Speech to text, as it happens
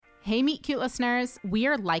Hey, Meet Cute listeners, we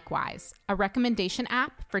are Likewise, a recommendation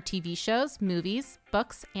app for TV shows, movies,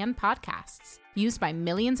 books, and podcasts, used by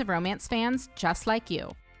millions of romance fans just like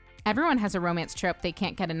you. Everyone has a romance trope they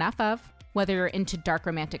can't get enough of. Whether you're into dark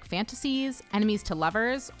romantic fantasies, enemies to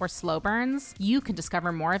lovers, or slow burns, you can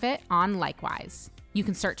discover more of it on Likewise. You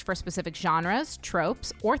can search for specific genres,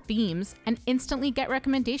 tropes, or themes, and instantly get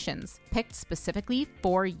recommendations picked specifically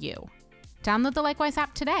for you. Download the Likewise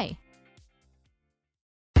app today.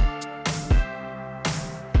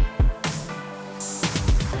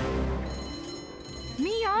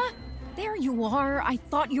 Mia! There you are. I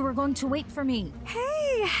thought you were going to wait for me.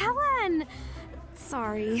 Hey, Helen!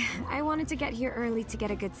 Sorry, I wanted to get here early to get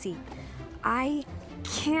a good seat. I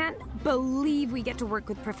can't believe we get to work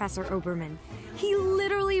with Professor Oberman. He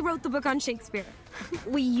literally wrote the book on Shakespeare.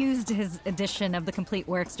 We used his edition of the complete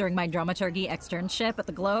works during my dramaturgy externship at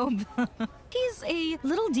the Globe. He's a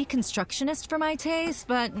little deconstructionist for my taste,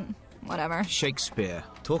 but whatever. Shakespeare.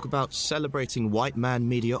 Talk about celebrating white man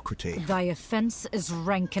mediocrity. Thy offense is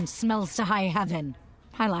rank and smells to high heaven.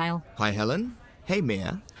 Hi, Lyle. Hi, Helen. Hey,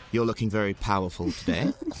 Mia. You're looking very powerful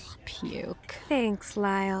today. Puke. Thanks,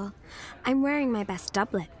 Lyle. I'm wearing my best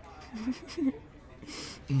doublet.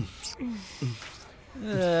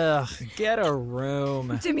 Ugh, get a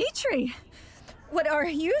room. Dimitri! What are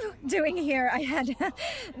you doing here? I had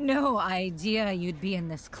no idea you'd be in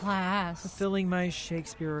this class. Fulfilling my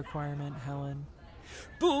Shakespeare requirement, Helen.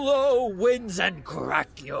 Blow, winds, and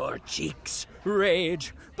crack your cheeks.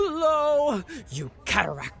 Rage, blow, you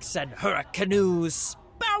cataracts and hurricanees.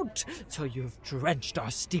 Spout till you've drenched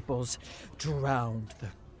our steeples, drowned the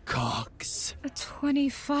cogs. A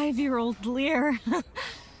 25-year-old Lear.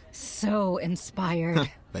 So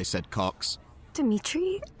inspired. They said Cox.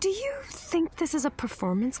 Dimitri, do you think this is a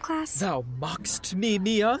performance class? Thou mockst me,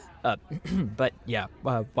 Mia. But yeah,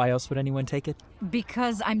 why else would anyone take it?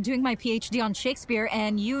 Because I'm doing my PhD on Shakespeare,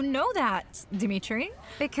 and you know that, Dimitri.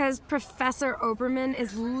 Because Professor Oberman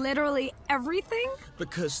is literally everything?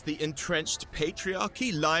 Because the entrenched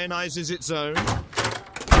patriarchy lionizes its own?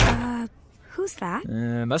 Who's that?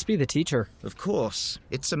 Must be the teacher. Of course.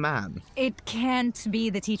 It's a man. It can't be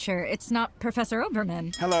the teacher. It's not Professor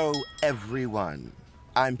Oberman. Hello, everyone.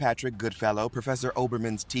 I'm Patrick Goodfellow, Professor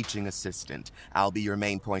Oberman's teaching assistant. I'll be your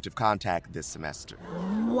main point of contact this semester.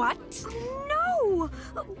 What? No!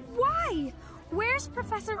 Why? Where's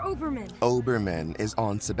Professor Oberman? Oberman is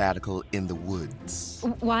on sabbatical in the woods.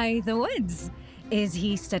 Why the woods? Is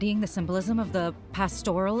he studying the symbolism of the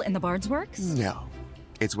pastoral in the Bard's works? No.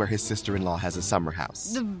 It's where his sister-in-law has a summer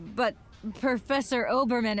house. But Professor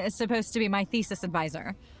Oberman is supposed to be my thesis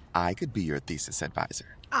advisor. I could be your thesis advisor.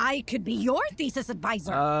 I could be your thesis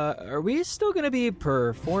advisor. Are we still going to be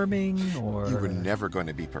performing, or...? You were never going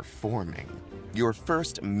to be performing. Your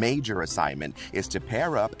first major assignment is to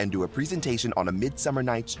pair up and do a presentation on A Midsummer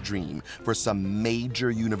Night's Dream for some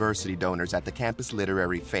major university donors at the campus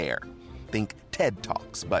literary fair. Think TED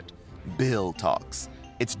Talks, but Bill Talks.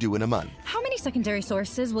 It's due in a month. How many secondary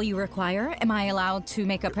sources will you require? Am I allowed to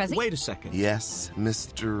make a prezi? Wait a second. Yes,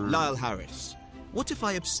 Mr. Lyle Harris. What if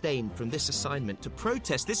I abstain from this assignment to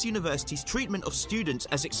protest this university's treatment of students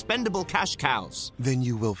as expendable cash cows? Then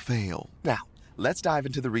you will fail. Now, let's dive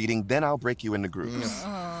into the reading, then I'll break you into groups.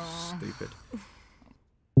 Stupid.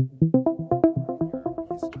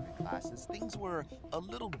 History classes, things were a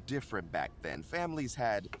little different back then. Families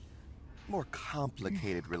had more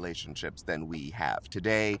complicated relationships than we have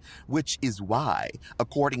today, which is why,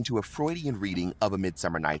 according to a Freudian reading of A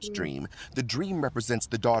Midsummer Night's Dream, the dream represents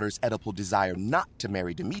the daughter's Oedipal desire not to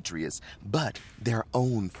marry Demetrius, but their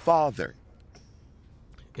own father.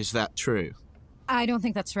 Is that true? I don't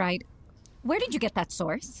think that's right. Where did you get that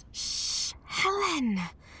source? Shh, Helen.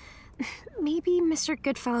 Maybe Mr.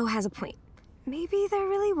 Goodfellow has a point. Maybe there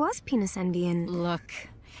really was penis envy and... Look,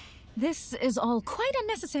 this is all quite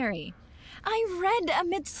unnecessary. I read A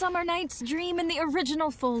Midsummer Night's Dream in the original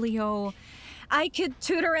folio. I could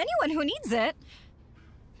tutor anyone who needs it.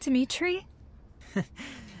 Dimitri?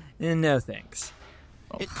 No thanks.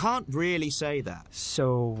 It can't really say that.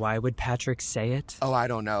 So why would Patrick say it? Oh, I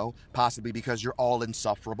don't know. Possibly because you're all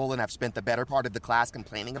insufferable and have spent the better part of the class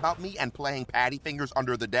complaining about me and playing patty fingers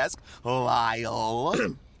under the desk. Lyle.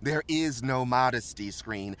 There is no modesty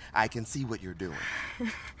screen. I can see what you're doing.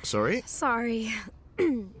 Sorry? Sorry.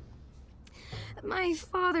 My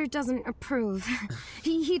father doesn't approve.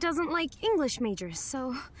 He doesn't like English majors,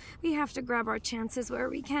 so we have to grab our chances where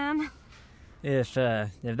we can. If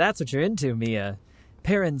that's what you're into, Mia,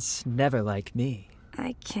 parents never like me.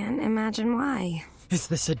 I can't imagine why. Is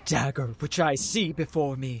this a dagger which I see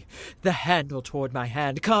before me? The handle toward my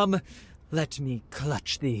hand. Come, let me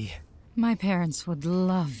clutch thee. My parents would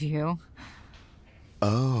love you.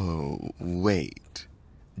 Oh, wait.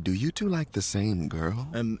 Do you two like the same girl?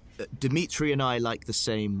 Dimitri and I like the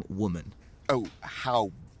same woman. Oh,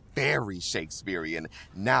 how very Shakespearean.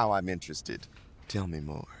 Now I'm interested. Tell me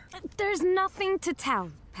more. There's nothing to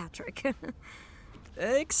tell, Patrick.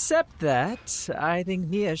 Except that I think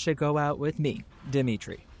Mia should go out with me,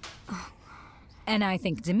 Dimitri. And I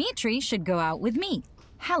think Dimitri should go out with me,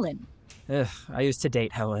 Helen. Ugh, I used to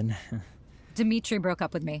date Helen. Dimitri broke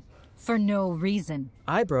up with me. For no reason.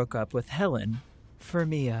 I broke up with Helen for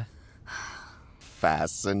Mia.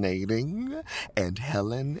 Fascinating. And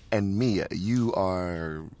Helen and Mia, you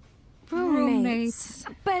are... Roommates.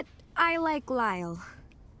 But I like Lyle.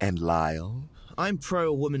 And Lyle? I'm pro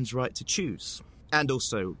a woman's right to choose. And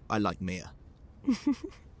also, I like Mia.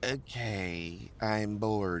 Okay, I'm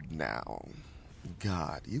bored now.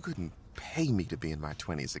 God, you couldn't pay me to be in my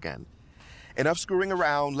 20s again. Enough screwing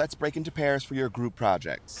around. Let's break into pairs for your group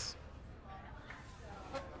projects.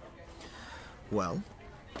 Well,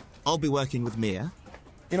 I'll be working with Mia.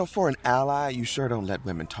 You know, for an ally, you sure don't let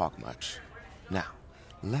women talk much. Now,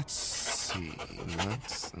 let's see.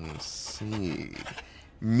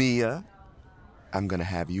 Mia, I'm gonna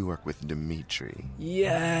have you work with Dimitri.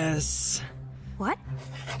 Yes. What?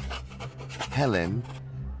 Helen,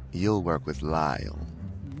 you'll work with Lyle.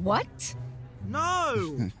 What?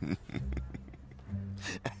 No!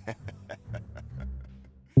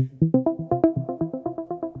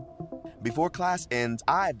 Before class ends,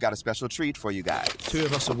 I've got a special treat for you guys. 2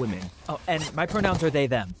 of us are women. Oh, and my pronouns are they,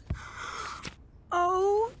 them.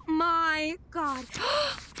 Oh my God.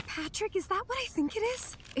 Patrick, is that what I think it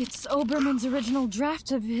is? It's Oberman's original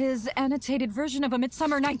draft of his annotated version of A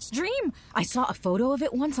Midsummer Night's Dream. I saw a photo of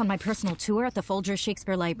it once on my personal tour at the Folger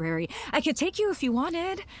Shakespeare Library. I could take you if you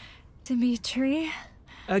wanted. Dimitri.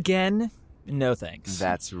 Again, no thanks.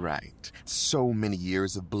 That's right. So many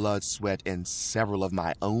years of blood, sweat, and several of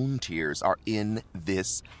my own tears are in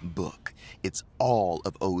this book. It's all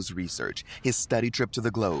of O's research, his study trip to the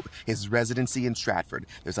globe, his residency in Stratford.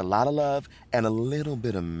 There's a lot of love and a little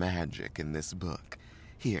bit of magic in this book.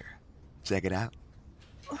 Here, check it out.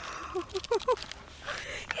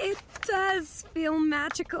 It does feel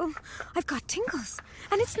magical. I've got tingles.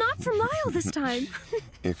 And it's not from Lyle this time.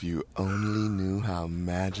 If you only knew how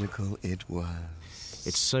magical it was.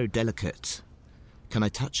 It's so delicate. Can I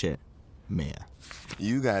touch it, Mia?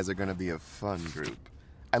 You guys are going to be a fun group.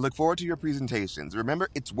 I look forward to your presentations. Remember,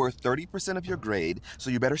 it's worth 30% of your grade, so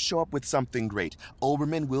you better show up with something great.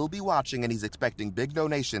 Oberman will be watching, and he's expecting big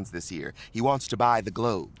donations this year. He wants to buy the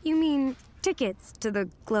Globe. You mean tickets to the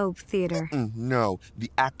Globe Theater? No, the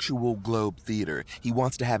actual Globe Theater. He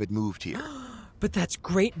wants to have it moved here. But that's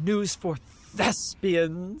great news for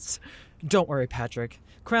thespians. Don't worry, Patrick.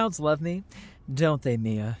 Crowds love me, don't they,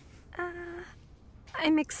 Mia?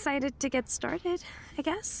 I'm excited to get started, I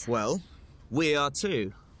guess. Well, we are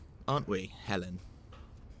too, aren't we, Helen?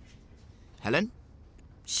 Helen?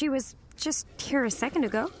 She was just here a second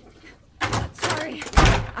ago. Sorry.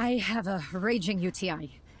 I have a raging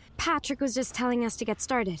UTI. Patrick was just telling us to get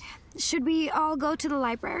started. Should we all go to the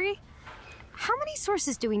library? How many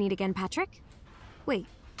sources do we need again, Patrick? Wait,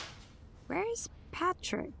 where's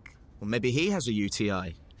Patrick? Well, maybe he has a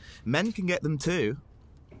UTI. Men can get them too.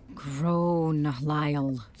 Groan,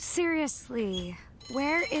 Lyle. Seriously,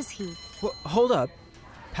 where is he? Well, hold up.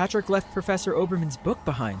 Patrick left Professor Oberman's book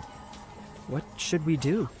behind. What should we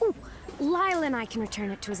do? Ooh, Lyle and I can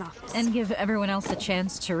return it to his office. And give everyone else a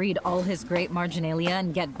chance to read all his great marginalia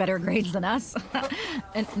and get better grades than us?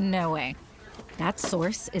 No way. That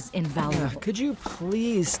source is invaluable. Could you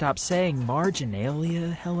please stop saying marginalia,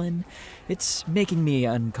 Helen? It's making me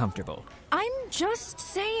uncomfortable. I'm just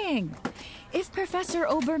saying. If Professor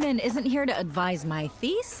Oberman isn't here to advise my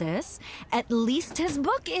thesis, at least his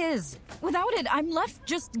book is. Without it, I'm left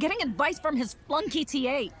just getting advice from his flunky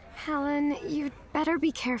TA. Helen, you'd better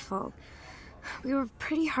be careful. We were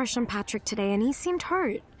pretty harsh on Patrick today, and he seemed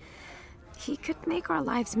hurt. He could make our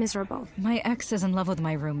lives miserable. My ex is in love with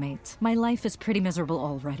my roommate. My life is pretty miserable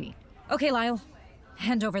already. Okay, Lyle,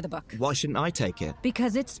 hand over the book. Why shouldn't I take it?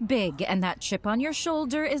 Because it's big, and that chip on your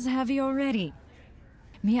shoulder is heavy already.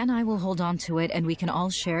 Mia and I will hold on to it, and we can all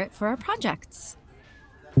share it for our projects.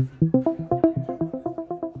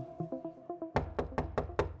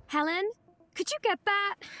 Helen, could you get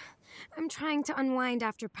that? I'm trying to unwind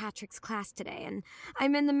after Patrick's class today, and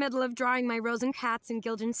I'm in the middle of drawing my Rosencrantz and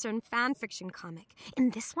Guildenstern fanfiction comic. In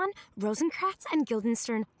this one, Rosencrantz and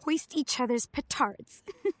Guildenstern hoist each other's petards.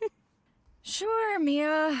 Sure,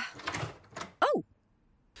 Mia. Oh,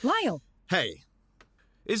 Lyle. Hey,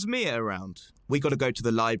 is Mia around? We gotta go to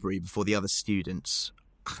the library before the other students.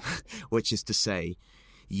 Which is to say,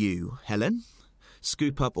 you, Helen,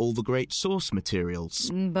 scoop up all the great source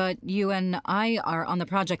materials. But you and I are on the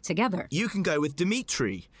project together. You can go with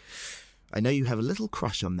Dimitri. I know you have a little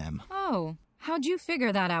crush on them. Oh, how'd you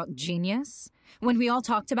figure that out, genius? When we all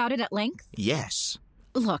talked about it at length? Yes.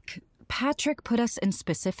 Look, Patrick put us in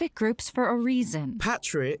specific groups for a reason.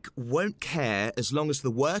 Patrick won't care as long as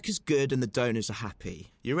the work is good and the donors are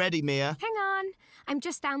happy. You ready, Mia? Hang on. I'm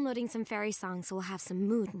just downloading some fairy songs so we'll have some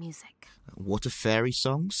mood music. What are fairy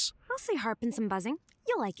songs? Mostly harp and some buzzing.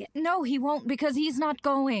 You'll like it. No, he won't because he's not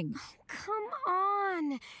going. Come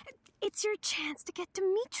on. It's your chance to get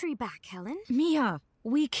Dimitri back, Helen. Mia,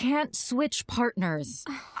 we can't switch partners.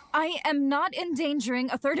 I am not endangering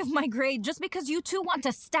a third of my grade just because you two want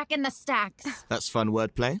to stack in the stacks. That's fun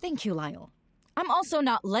wordplay. Thank you, Lyle. I'm also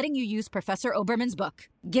not letting you use Professor Oberman's book.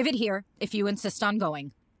 Give it here if you insist on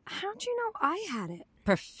going. How'd you know I had it?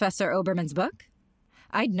 Professor Oberman's book?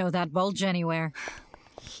 I'd know that bulge anywhere.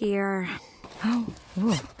 Here. Oh,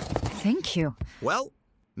 whoa. Thank you. Well,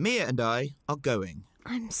 Mia and I are going.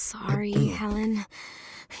 I'm sorry, Helen.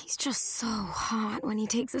 He's just so hot when he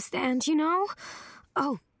takes a stand, you know?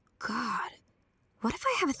 Oh, God. What if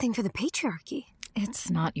I have a thing for the patriarchy? It's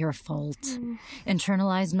not your fault.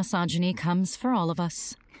 Internalized misogyny comes for all of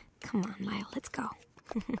us. Come on, Lyle, let's go.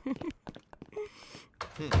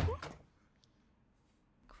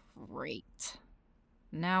 Great.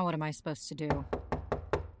 Now what am I supposed to do?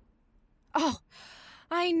 Oh,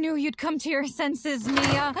 I knew you'd come to your senses,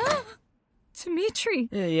 Mia. Dimitri.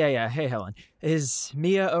 Yeah. Hey, Helen. Is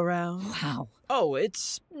Mia around? Wow. Oh,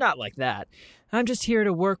 it's not like that. I'm just here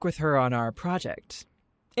to work with her on our project.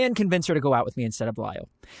 And convince her to go out with me instead of Lyle.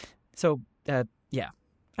 So, yeah.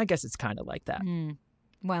 I guess it's kind of like that.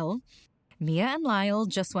 Well, Mia and Lyle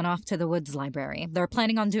just went off to the Woods Library. They're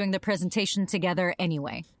planning on doing the presentation together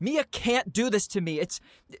anyway. Mia can't do this to me.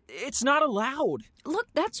 It's not allowed. Look,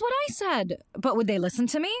 that's what I said. But would they listen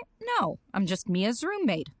to me? No. I'm just Mia's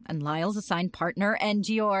roommate and Lyle's assigned partner and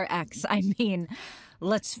your ex. I mean,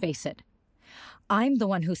 let's face it. I'm the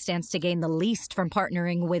one who stands to gain the least from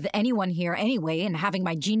partnering with anyone here anyway and having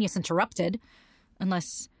my genius interrupted.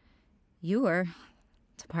 Unless you were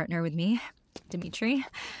to partner with me, Dimitri,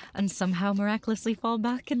 and somehow miraculously fall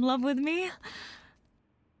back in love with me.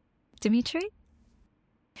 Dimitri?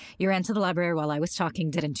 You ran to the library while I was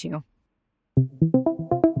talking, didn't you?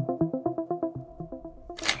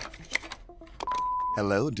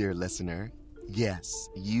 Hello, dear listener. Yes,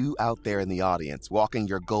 you out there in the audience, walking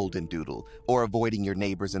your golden doodle or avoiding your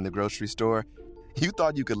neighbors in the grocery store. You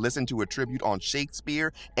thought you could listen to a tribute on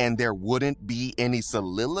Shakespeare and there wouldn't be any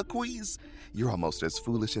soliloquies? You're almost as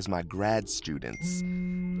foolish as my grad students.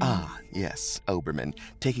 Ah, yes, Oberman,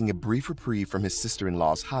 taking a brief reprieve from his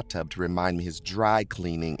sister-in-law's hot tub to remind me his dry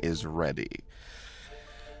cleaning is ready.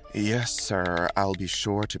 Yes, sir, I'll be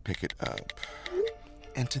sure to pick it up.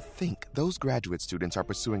 And to think those graduate students are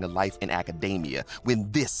pursuing a life in academia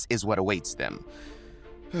when this is what awaits them.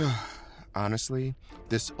 Honestly,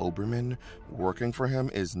 this Oberman, working for him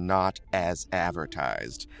is not as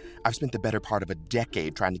advertised. I've spent the better part of a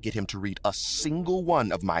decade trying to get him to read a single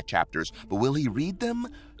one of my chapters, but will he read them?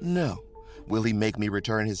 No. Will he make me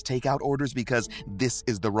return his takeout orders because this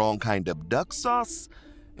is the wrong kind of duck sauce?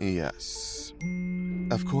 Yes.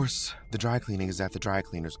 Of course, the dry cleaning is at the dry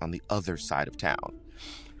cleaners on the other side of town.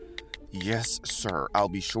 Yes, sir. I'll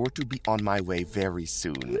be sure to be on my way very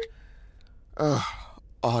soon.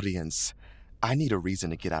 Audience, I need a reason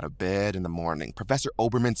to get out of bed in the morning. Professor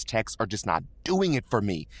Oberman's texts are just not doing it for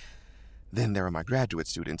me. Then there are my graduate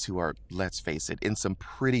students who are, let's face it, in some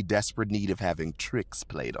pretty desperate need of having tricks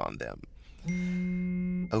played on them.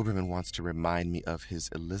 Oberman wants to remind me of his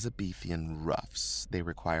Elizabethan ruffs. They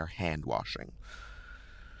require hand washing.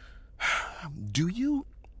 Do you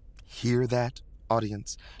hear that,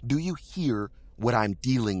 audience? Do you hear what I'm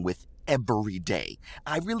dealing with every day?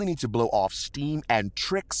 I really need to blow off steam, and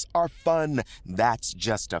tricks are fun. That's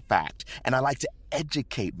just a fact. And I like to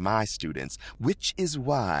educate my students, which is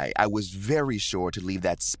why I was very sure to leave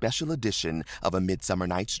that special edition of A Midsummer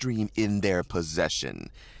Night's Dream in their possession.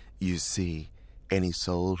 You see, any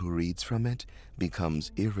soul who reads from it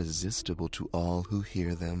becomes irresistible to all who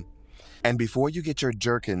hear them. And before you get your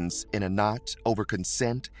jerkins in a knot over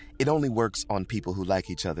consent, it only works on people who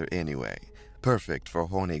like each other anyway. Perfect for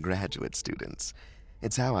horny graduate students.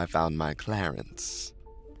 It's how I found my Clarence.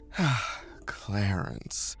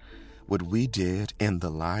 Clarence. What we did in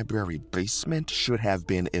the library basement should have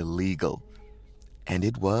been illegal. And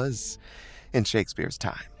it was in Shakespeare's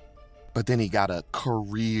time. But then he got a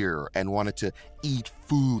career and wanted to eat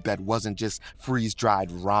food that wasn't just freeze-dried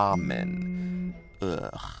ramen.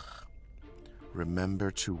 Ugh.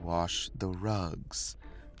 Remember to wash the rugs.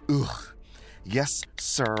 Ugh. Yes,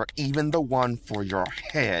 sir, even the one for your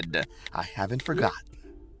head. I haven't forgotten.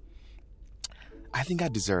 I think I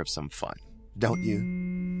deserve some fun, don't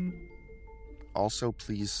you? Also,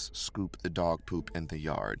 please scoop the dog poop in the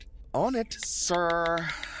yard. On it, sir.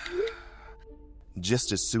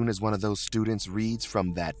 Just as soon as one of those students reads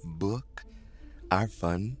from that book, our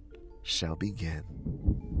fun shall begin.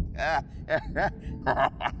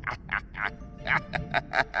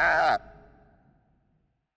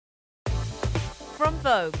 From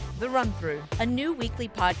Vogue, The Run-Through, a new weekly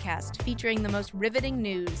podcast featuring the most riveting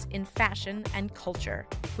news in fashion and culture,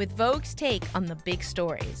 with Vogue's take on the big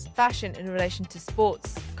stories. Fashion in relation to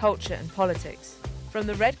sports, culture, and politics. From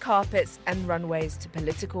the red carpets and runways to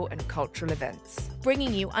political and cultural events.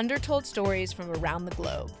 Bringing you undertold stories from around the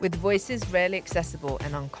globe. With voices rarely accessible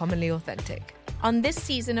and uncommonly authentic. On this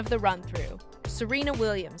season of The Run-Through, Serena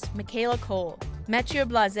Williams, Michaela Cole, Mathieu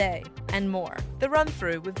Blasé, and more. The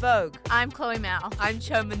Run-Through with Vogue. I'm Chloe Mal. I'm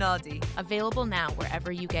Cho Minardi. Available now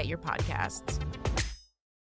wherever you get your podcasts.